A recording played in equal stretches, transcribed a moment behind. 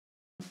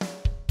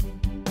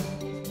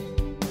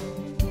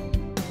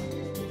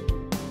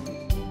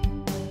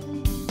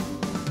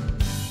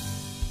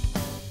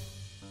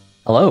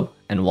Hello,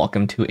 and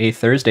welcome to a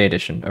Thursday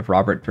edition of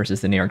Robert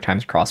versus the New York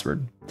Times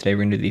crossword. Today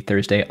we're going to do the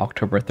Thursday,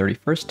 October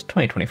 31st,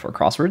 2024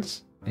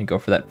 crosswords, and go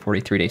for that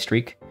 43-day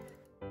streak.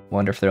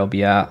 Wonder if there'll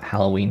be a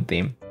Halloween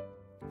theme.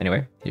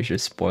 Anyway, here's your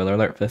spoiler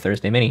alert for the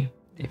Thursday mini.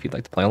 If you'd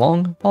like to play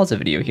along, pause the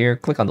video here,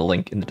 click on the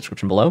link in the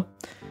description below.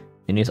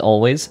 And as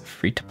always,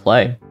 free to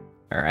play.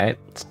 Alright,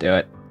 let's do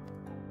it.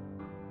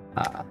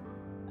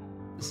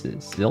 This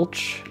is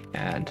Zilch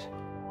and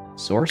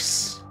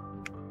Source.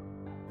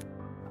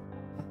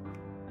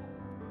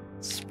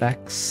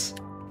 Specs,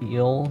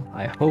 Feel,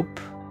 I hope.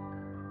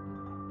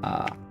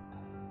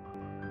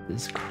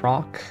 This is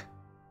Croc,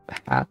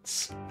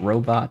 Hats,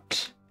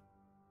 Robot,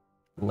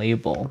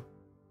 Label,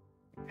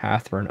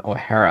 Catherine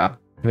O'Hara.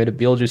 We had a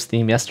Beetlejuice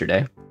theme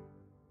yesterday.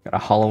 Got a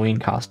Halloween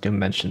costume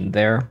mentioned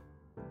there.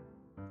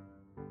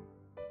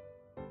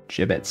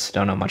 Gibbets,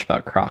 don't know much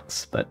about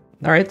Crocs, but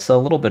alright, so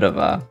a little bit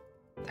of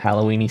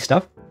Halloween-y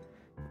stuff.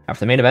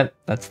 After the main event,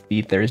 that's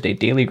the Thursday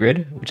Daily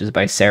Grid, which is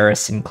by Sarah,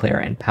 Sinclair,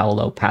 and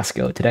Paolo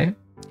Pasco today.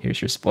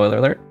 Here's your spoiler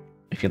alert.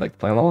 If you'd like to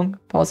play along,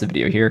 pause the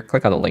video here,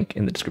 click on the link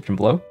in the description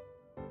below.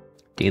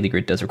 Daily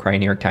Grid does require a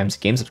New York Times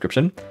game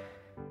subscription.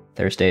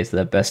 Thursday is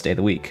the best day of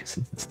the week,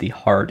 since it's the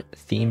hard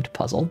themed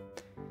puzzle.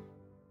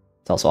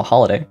 It's also a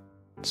holiday,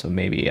 so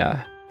maybe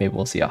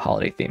we'll see a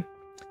holiday theme.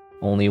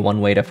 Only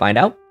one way to find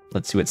out.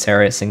 Let's see what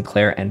Sarah,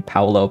 Sinclair, and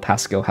Paolo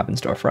Pasco have in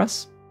store for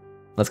us.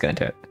 Let's get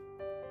into it.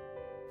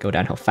 Go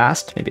downhill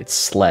fast, maybe it's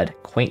sled.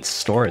 Quaint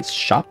store is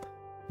shop.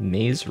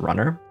 Maze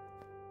runner.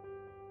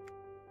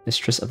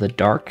 Mistress of the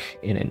Dark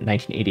in a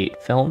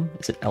 1988 film.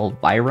 Is it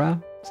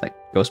Elvira? Is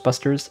that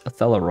Ghostbusters?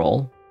 Othello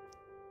role.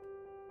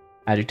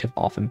 Adjective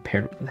often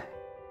paired with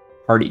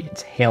hearty.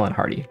 It's hale and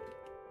hearty.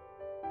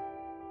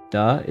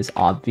 Duh is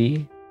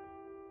obvi.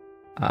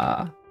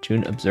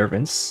 June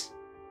observance.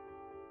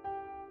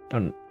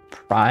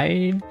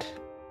 Pride.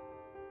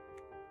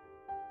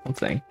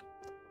 Something.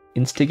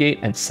 Instigate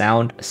and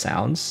sound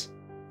sounds.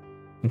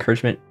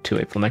 Encouragement to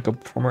a flamenco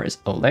performer is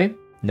ole.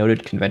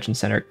 Noted convention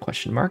center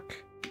question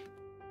mark.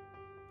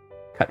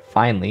 Cut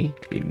finely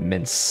could be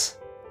mince.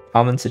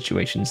 Common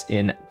situations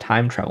in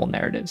time travel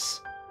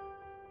narratives.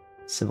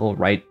 Civil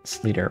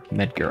rights leader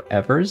Medgar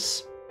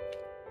Evers.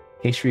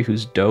 Pastry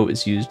whose dough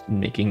is used in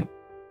making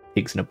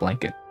pigs in a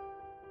blanket.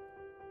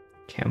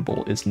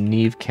 Campbell is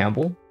Neve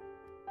Campbell.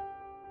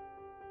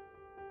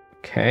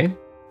 Okay,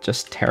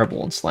 just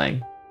terrible in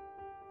slang.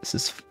 This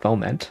is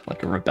foment,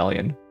 like a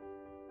rebellion.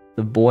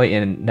 The boy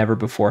in Never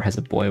Before Has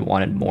a Boy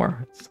Wanted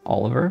More. It's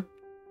Oliver.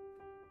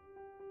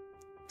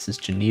 This is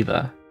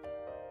Geneva.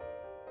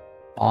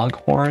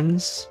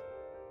 Foghorns.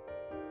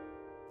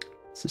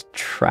 This is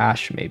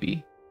trash,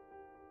 maybe.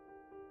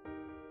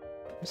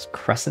 This is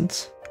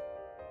Crescent.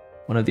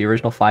 One of the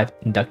original 5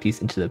 inductees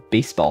into the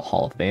Baseball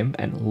Hall of Fame,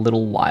 and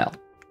Little While.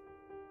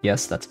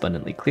 Yes, that's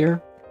abundantly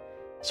clear.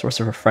 Source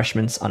of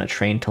refreshments on a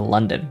train to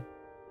London.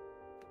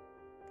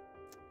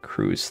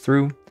 Cruise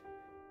through.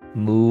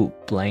 Moo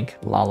blank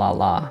la la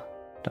la.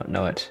 Don't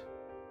know it.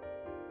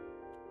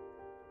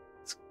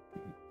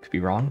 Could be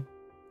wrong.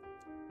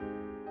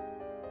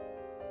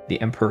 The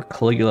Emperor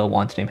Caligula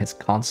wanted to name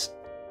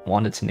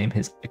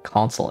his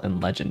consul in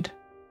legend.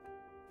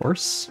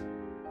 Horse.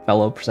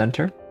 Fellow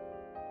presenter.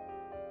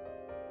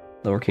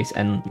 Lowercase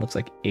n looks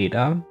like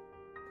Ada.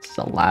 This is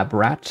a lab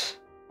rat.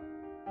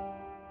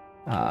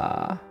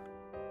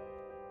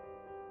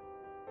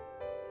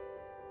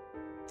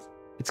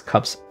 Its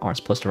cups aren't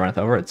supposed to run it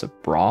over. It's a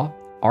bra.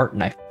 Art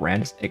knife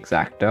brand is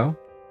Exacto.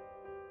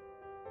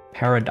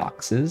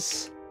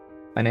 Paradoxes.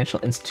 Financial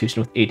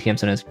institution with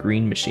ATMs known as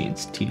green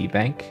machines. TD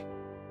Bank.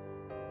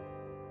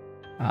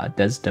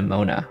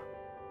 Desdemona.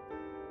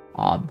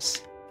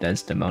 Obs.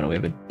 Desdemona. We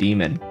have a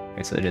demon.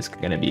 Okay, so it is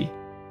going to be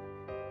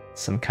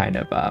some kind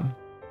of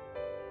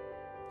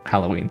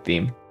Halloween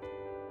theme.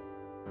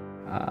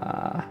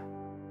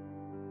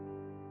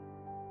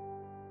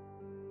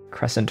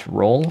 Crescent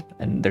roll,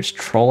 and there's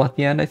troll at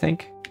the end, I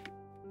think.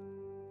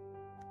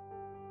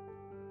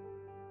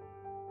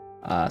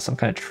 Some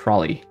kind of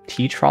trolley.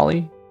 Tea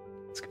trolley?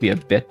 This could be a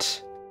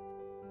bit.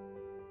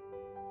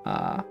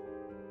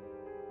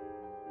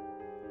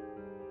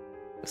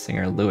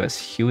 Singer Lewis.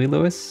 Huey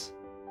Lewis?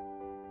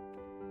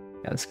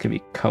 Yeah, this could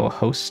be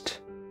co-host.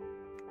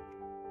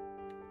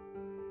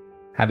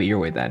 Have it your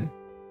way then.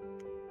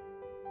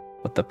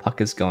 What the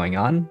puck is going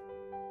on?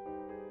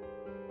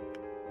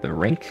 The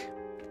rink.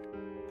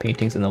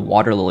 Paintings in the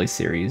Water Lily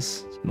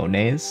series.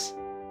 Monet's.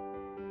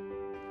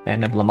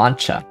 And of La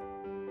Mancha.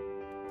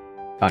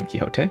 Don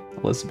Quixote.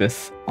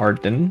 Elizabeth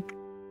Arden.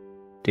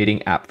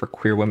 Dating app for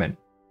queer women.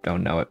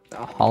 Don't know it.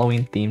 A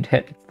Halloween themed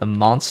hit. The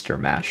Monster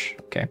Mash.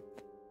 Okay.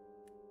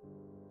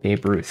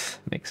 Babe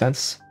Ruth. Makes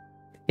sense.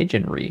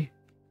 Pigeonry.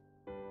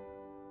 I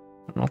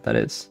don't know what that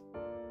is.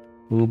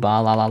 Ooh ba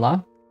la la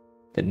la.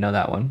 Didn't know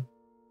that one.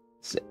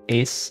 This is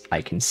Ace.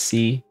 I can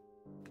see.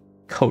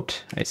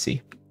 Coat. I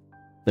see.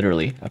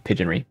 Literally, a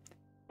pigeonry.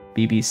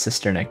 BB's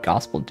sister in a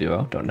gospel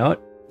duo. Don't know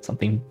it.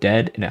 Something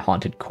dead in a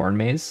haunted corn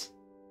maze.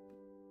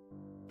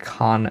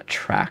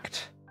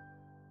 Contract.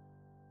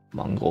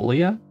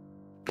 Mongolia?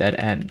 Dead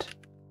end.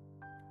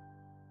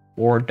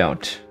 or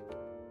don't.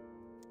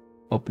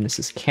 Openness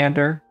is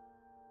candor.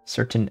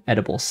 Certain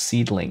edible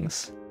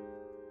seedlings.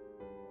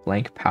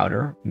 Blank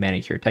powder,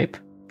 manicure type.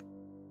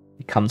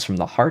 It comes from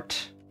the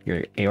heart,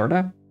 your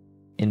aorta.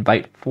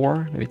 Invite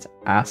for, maybe it's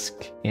ask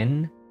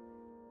in.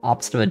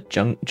 Opposite of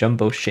a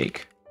jumbo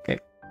shake. Okay.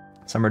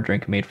 Summer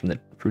drink made from the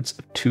fruits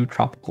of 2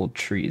 tropical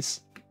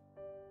trees.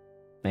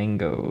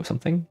 Mango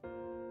something.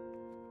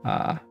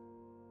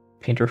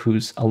 Painter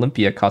whose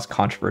Olympia caused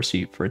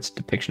controversy for its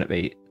depiction of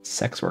a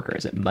sex worker.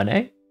 Is it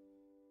Monet?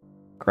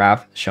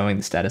 Graph showing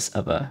the status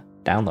of a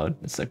download.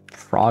 It's a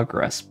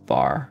progress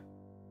bar.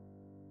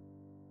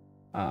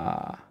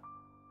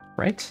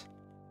 Right?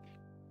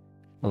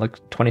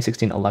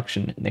 2016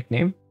 election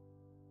nickname.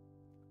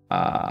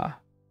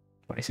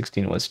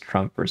 2016 was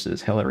Trump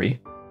versus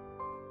Hillary.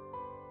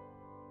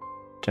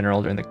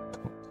 General during the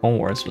Clone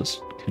Wars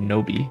was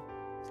Kenobi,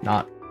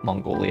 not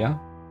Mongolia.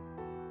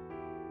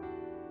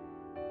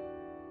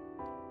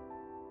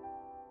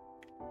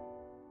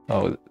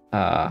 Oh,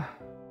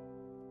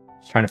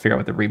 trying to figure out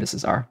what the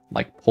rebuses are.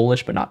 Like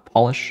Polish, but not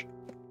Polish.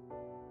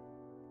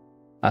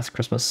 Last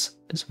Christmas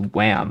is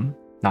Wham!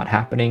 Not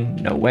happening,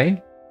 no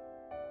way.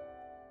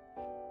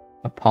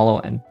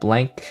 Apollo and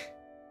blank.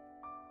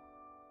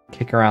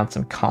 Kick around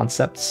some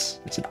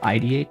concepts. It's an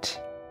ideate.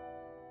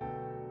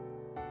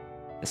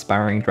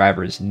 Aspiring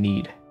drivers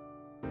need.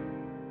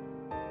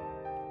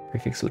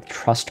 Prefix with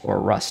trust or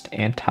rust.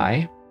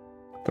 Anti.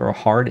 Throw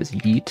hard is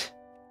yeet.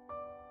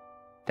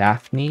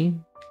 Daphne.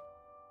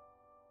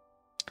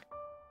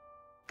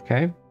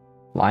 Okay.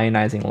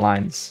 Lionizing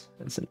lines.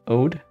 It's an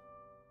ode.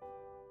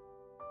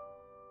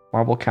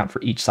 Marble count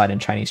for each side in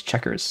Chinese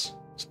checkers.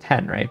 It's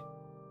 10, right?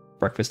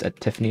 Breakfast at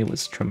Tiffany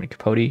was Truman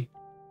Capote.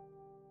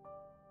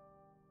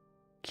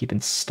 Keep in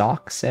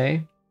stock,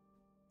 say.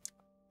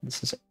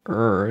 This is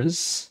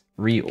Urs.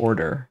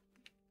 Reorder.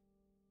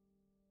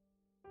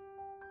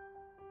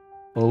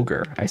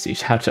 Ogre. I see.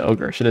 Shout out to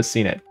Ogre. Should have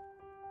seen it.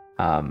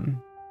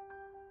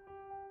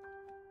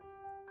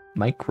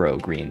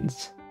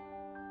 Microgreens.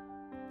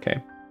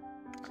 Okay.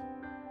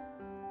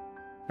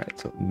 Alright,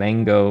 so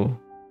mango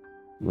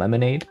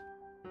lemonade.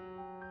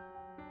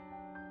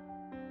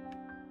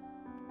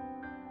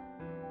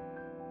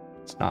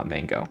 It's not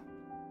mango.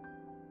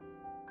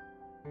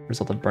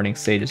 Result of burning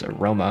sage is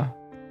aroma.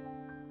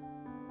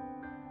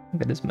 I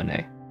think that is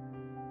Monet.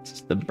 This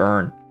is the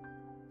burn.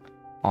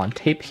 On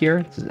tape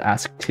here, this is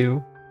ask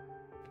 2.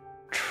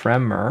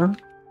 Tremor.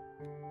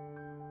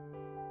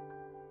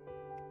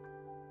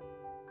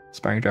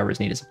 Aspiring driver's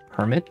need is a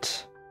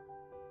permit.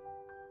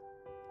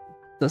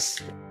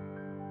 This.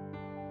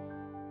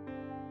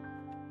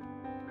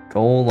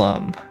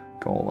 Golem.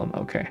 Golem,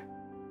 okay.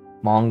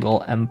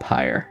 Mongol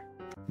Empire.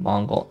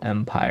 Mongol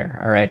Empire.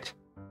 Alright.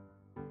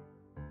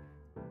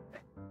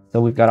 So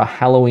we've got a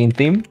Halloween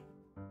theme.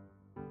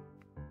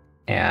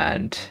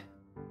 And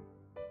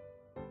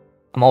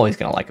I'm always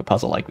going to like a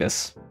puzzle like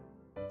this.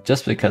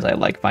 Just because I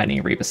like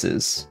finding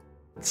rebuses.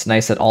 It's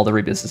nice that all the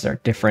rebuses are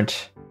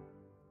different.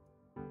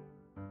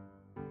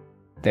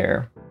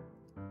 They're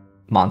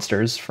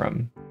monsters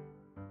from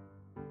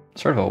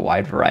sort of a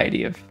wide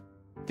variety of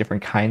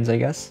different kinds, I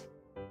guess.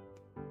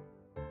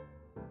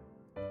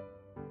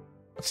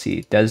 Let's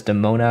see,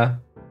 Desdemona.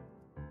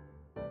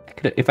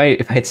 If I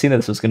had seen that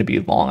this was going to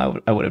be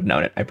long, I would have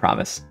known it, I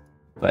promise.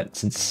 But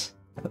since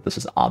I thought this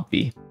was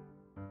obvi.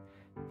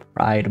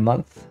 Pride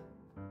Month.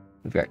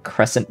 We've got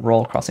Crescent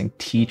Roll, Crossing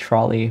Tea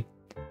Trolley,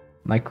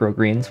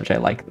 Microgreens, which I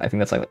like. I think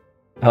that's like,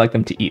 I like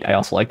them to eat. I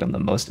also like them the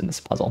most in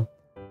this puzzle.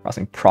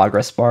 Crossing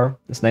Progress Bar.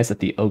 It's nice that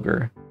the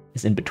ogre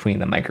is in between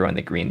the micro and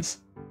the greens.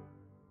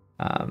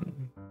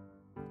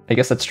 I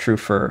guess that's true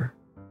for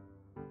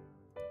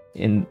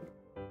in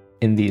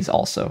these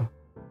also,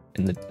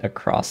 in the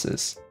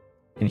crosses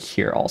in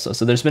here also.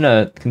 So there's been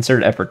a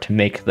concerted effort to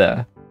make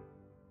the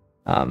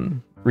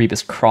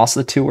rebus cross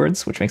the 2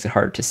 words, which makes it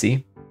harder to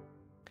see.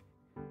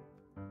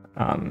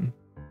 I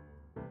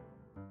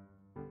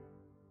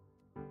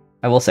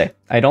will say,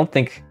 I don't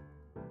think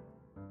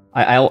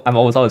I'm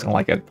always gonna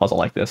like a puzzle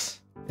like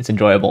this. It's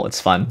enjoyable,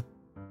 it's fun.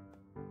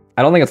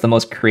 I don't think it's the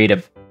most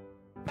creative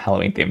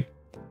Halloween theme.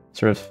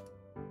 Sort of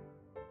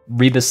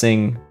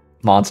rebusing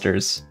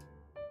monsters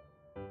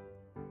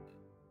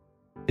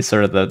is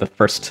sort of the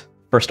first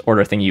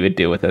order thing you would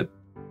do with a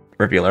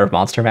revealer of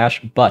Monster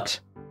Mash, but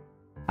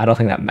I don't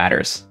think that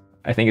matters.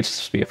 I think it's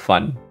just to be a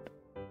fun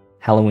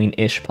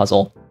Halloween-ish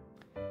puzzle.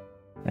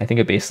 I think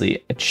it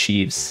basically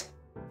achieves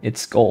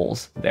its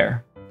goals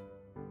there.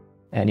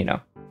 And, you know,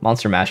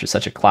 Monster Mash is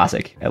such a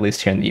classic, at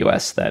least here in the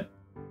US, that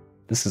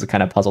this is the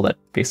kind of puzzle that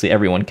basically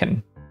everyone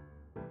can...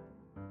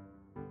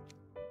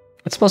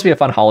 It's supposed to be a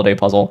fun holiday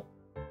puzzle,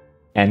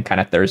 and kind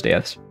of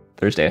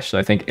Thursday-ish, so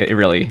I think it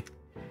really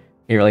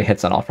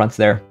hits on all fronts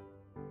there.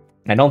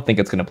 And I don't think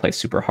it's going to play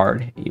super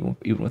hard, even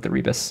with the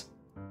rebus.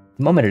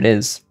 The moment it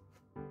is,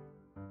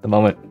 the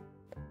moment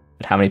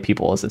at how many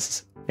people is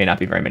this, may not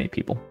be very many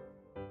people.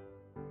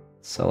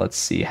 So let's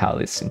see how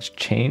these things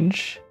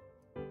change.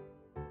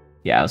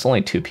 Yeah, it was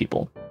only 2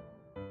 people.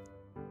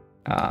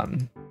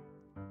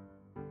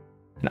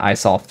 And I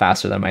solve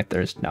faster than my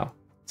third. No.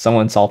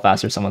 Someone solved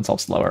faster, someone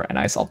solved slower, and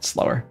I solved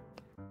slower.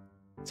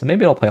 So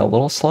maybe it'll play a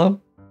little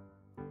slow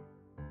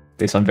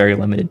based on very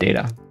limited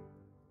data.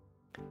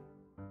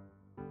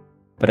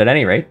 But at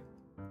any rate,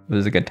 it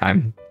was a good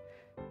time.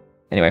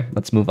 Anyway,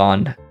 let's move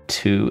on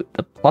to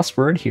the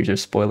PlusWord. Here's your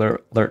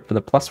spoiler alert for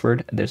the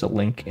PlusWord. There's a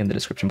link in the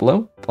description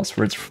below.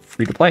 PlusWord's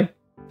free to play.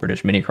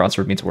 British mini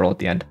crossword meets world at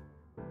the end.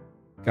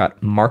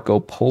 Got Marco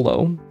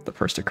Polo, the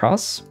first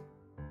across.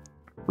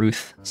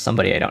 Ruth,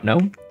 somebody I don't know.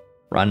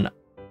 Run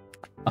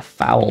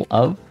afoul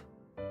of.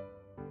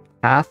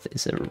 Path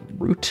is a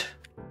root.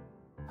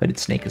 Hooded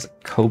snake is a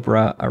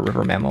cobra. A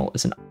river mammal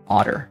is an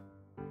otter.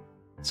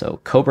 So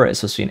cobra is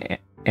supposed to be an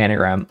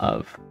anagram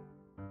of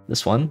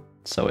this one.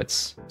 So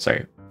it's,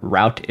 sorry,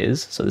 route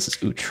is. So this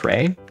is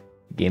outre.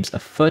 Game's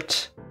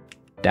afoot,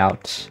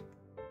 doubt,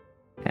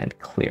 and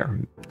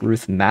clear.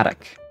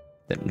 Ruthmatic.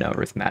 No,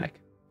 Ruthmatic.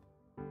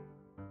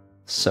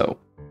 So,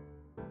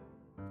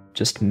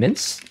 just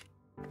mince?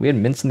 We had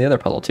mince in the other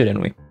puzzle too,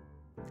 didn't we?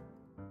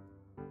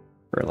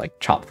 Or like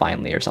chop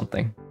finely or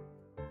something.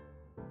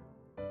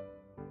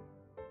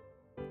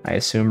 I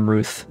assume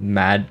Ruth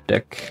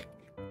Maddock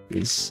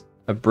is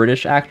a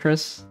British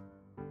actress?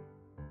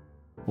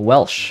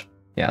 Welsh.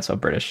 Yeah, so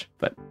British,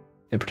 but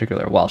in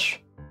particular Welsh.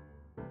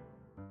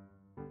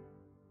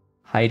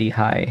 Heidi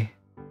High.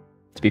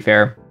 To be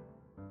fair,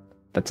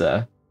 that's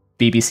a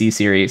BBC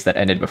series that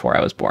ended before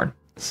I was born,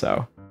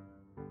 so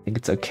I think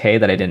it's okay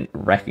that I didn't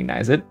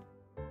recognize it.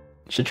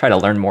 Should try to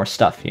learn more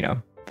stuff, you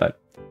know,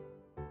 but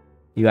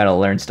you gotta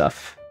learn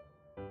stuff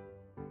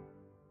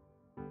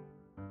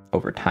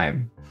over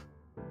time.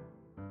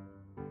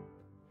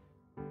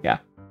 Yeah,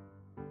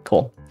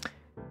 cool.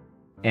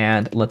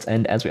 And let's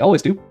end, as we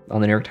always do, on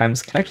the New York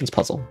Times Connections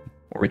puzzle,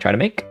 where we try to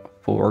make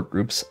 4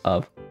 groups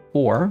of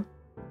 4.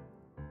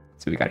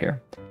 Let's see what we got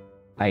here.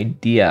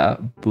 Idea,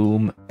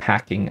 boom,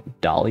 packing,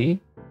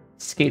 dolly.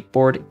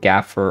 Skateboard,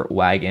 gaffer,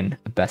 wagon,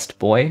 best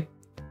boy.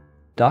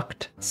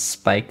 Duct,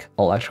 spike,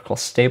 electrical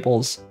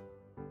stables.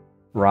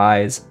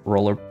 Rise,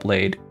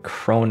 rollerblade,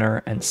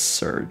 Kroner, and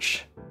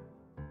surge.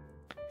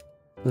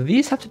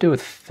 These have to do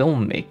with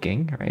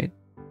filmmaking, right?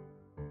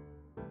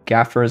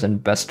 Gaffers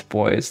and best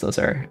boys, those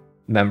are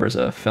members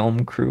of a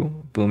film crew.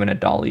 Boom and a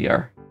dolly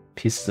are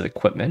pieces of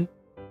equipment.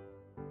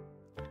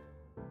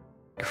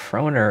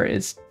 Kroner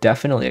is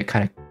definitely a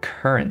kind of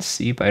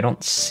currency, but I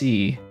don't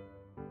see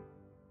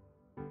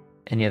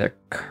any other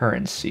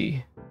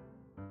currency.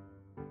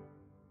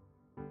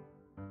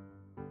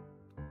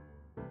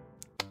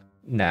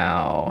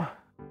 Now,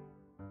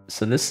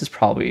 so this is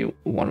probably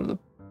one of the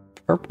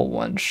purple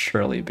ones,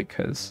 surely,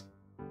 because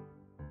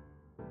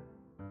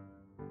I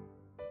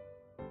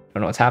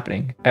don't know what's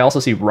happening. I also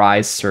see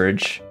rise,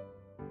 surge,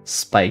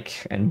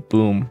 spike, and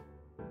boom.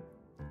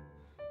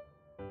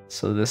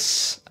 So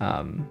this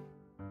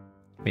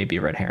may be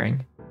a red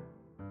herring.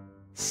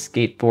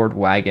 Skateboard,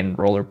 wagon,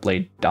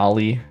 rollerblade,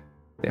 dolly.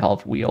 They all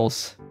have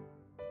wheels.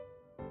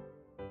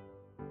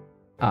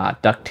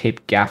 Duct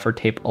tape, gaffer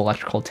tape,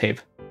 electrical tape.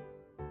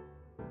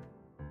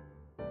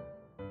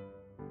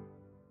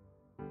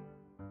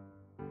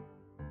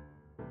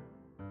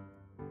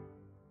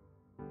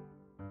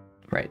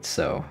 Right,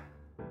 so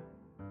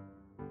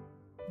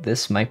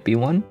this might be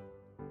one.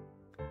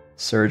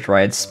 Surge,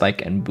 ride,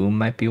 spike, and boom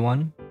might be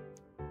one.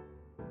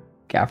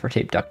 Gaffer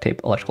tape, duct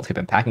tape, electrical tape,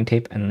 and packing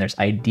tape. And then there's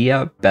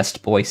idea,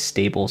 best boy,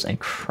 stables, and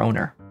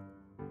Kroner.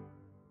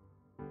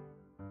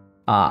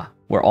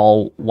 We're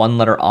all one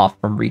letter off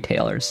from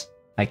retailers.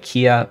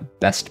 IKEA,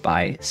 Best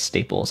Buy,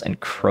 Staples, and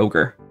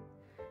Kroger.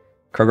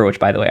 Kroger, which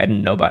by the way, I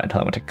didn't know about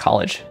until I went to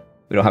college.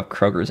 We don't have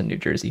Krogers in New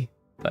Jersey,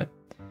 but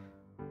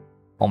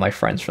all my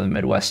friends from the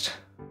Midwest.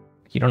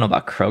 You don't know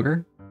about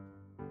Kroger?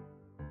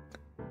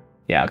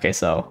 Yeah, okay,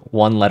 so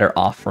one letter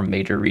off from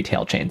major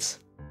retail chains.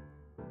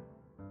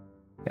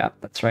 Yeah,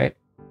 that's right.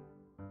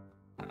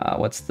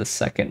 What's the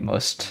second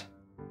most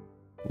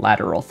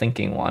lateral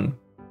thinking one?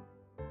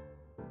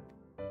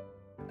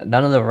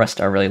 None of the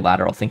rest are really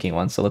lateral thinking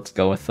ones, so let's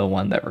go with the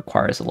one that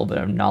requires a little bit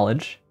of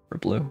knowledge for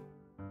blue.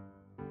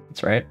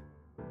 That's right.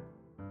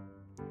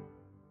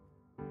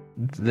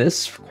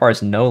 This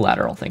requires no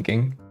lateral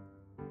thinking.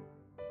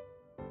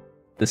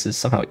 This is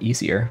somehow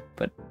easier,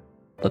 but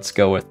let's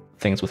go with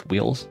things with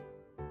wheels.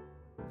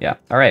 Yeah,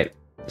 alright.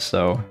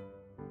 So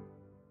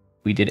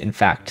we did in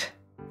fact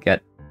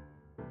get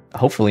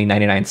hopefully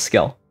 99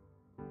 skill.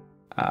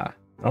 I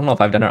don't know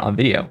if I've done it on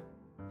video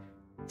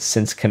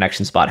since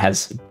Connection Spot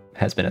has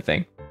been a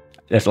thing.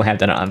 I definitely have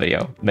done it on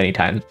video many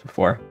times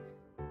before.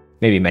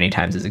 Maybe many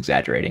times is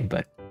exaggerating,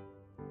 but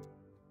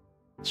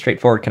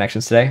straightforward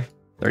connections today.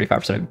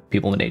 35% of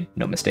people made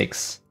no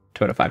mistakes.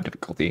 2 out of 5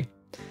 difficulty.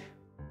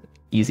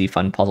 Easy,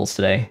 fun puzzles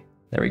today.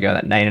 There we go,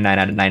 that 99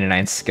 out of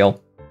 99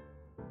 skill.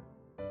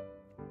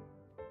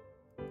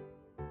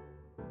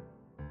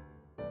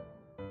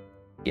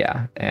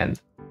 Yeah, and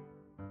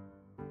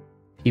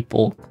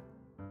people,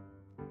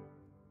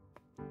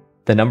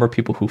 the number of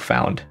people who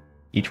found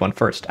each one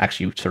first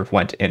actually sort of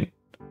went in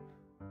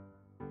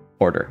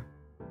order.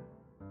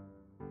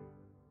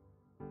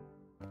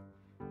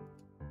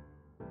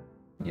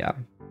 Yeah.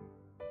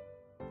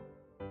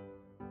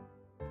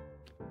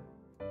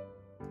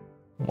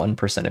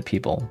 1% of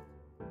people.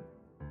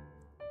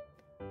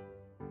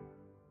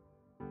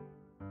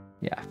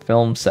 Yeah,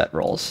 film set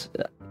rolls.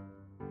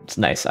 It's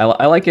nice.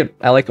 I like it.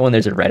 I like it when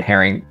there's a red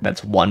herring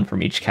that's one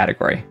from each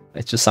category.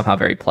 It's just somehow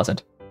very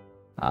pleasant.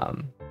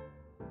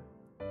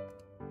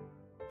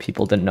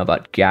 People didn't know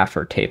about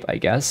gaffer tape, I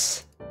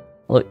guess.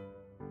 Look,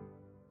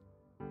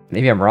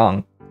 maybe I'm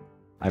wrong.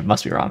 I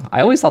must be wrong.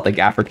 I always thought the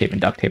gaffer tape and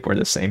duct tape were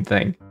the same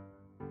thing.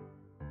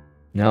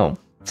 No,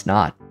 it's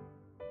not.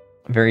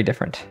 Very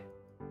different.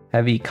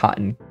 Heavy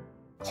cotton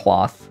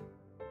cloth,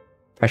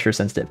 pressure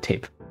sensitive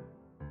tape.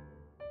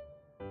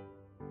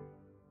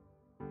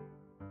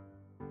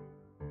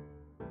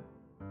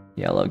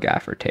 Yellow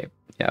gaffer tape.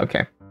 Yeah,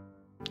 okay.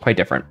 Quite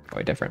different.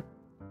 Quite different.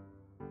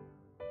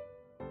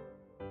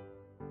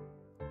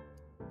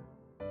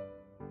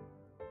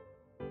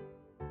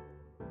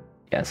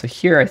 Yeah, so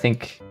here I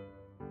think,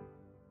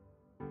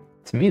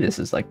 to me, this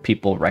is like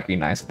people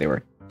recognized that they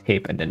were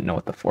tape and didn't know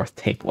what the fourth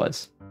tape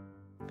was.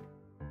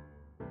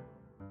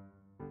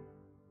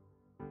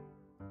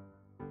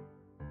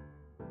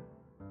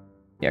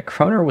 Yeah,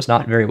 Kroner was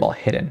not very well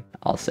hidden,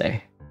 I'll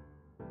say.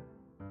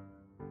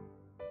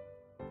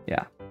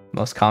 Yeah,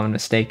 most common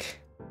mistake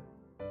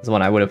is the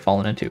one I would have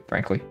fallen into,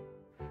 frankly.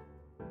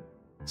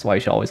 That's why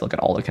you should always look at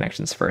all the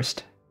connections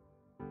first.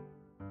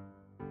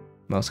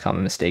 Most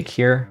common mistake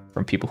here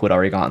from people who had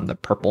already gotten the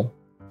purple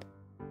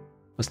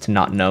was to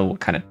not know what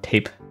kind of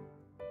tape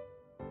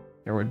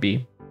there would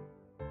be.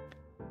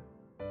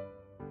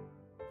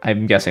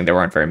 I'm guessing there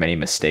weren't very many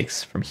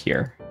mistakes from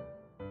here.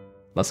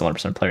 Less than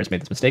 1% of players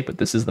made this mistake, but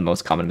this is the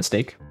most common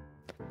mistake.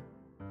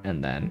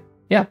 And then,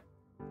 yeah.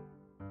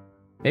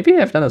 Maybe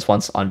I've done this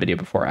once on video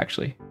before,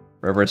 actually.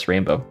 Reverse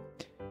rainbow.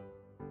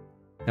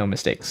 No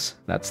mistakes.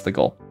 That's the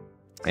goal.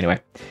 Anyway,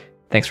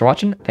 thanks for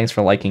watching. Thanks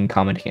for liking,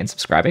 commenting, and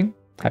subscribing.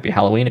 Happy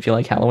Halloween if you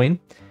like Halloween.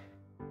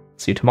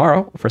 See you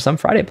tomorrow for some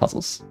Friday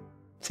puzzles.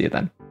 See you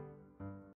then.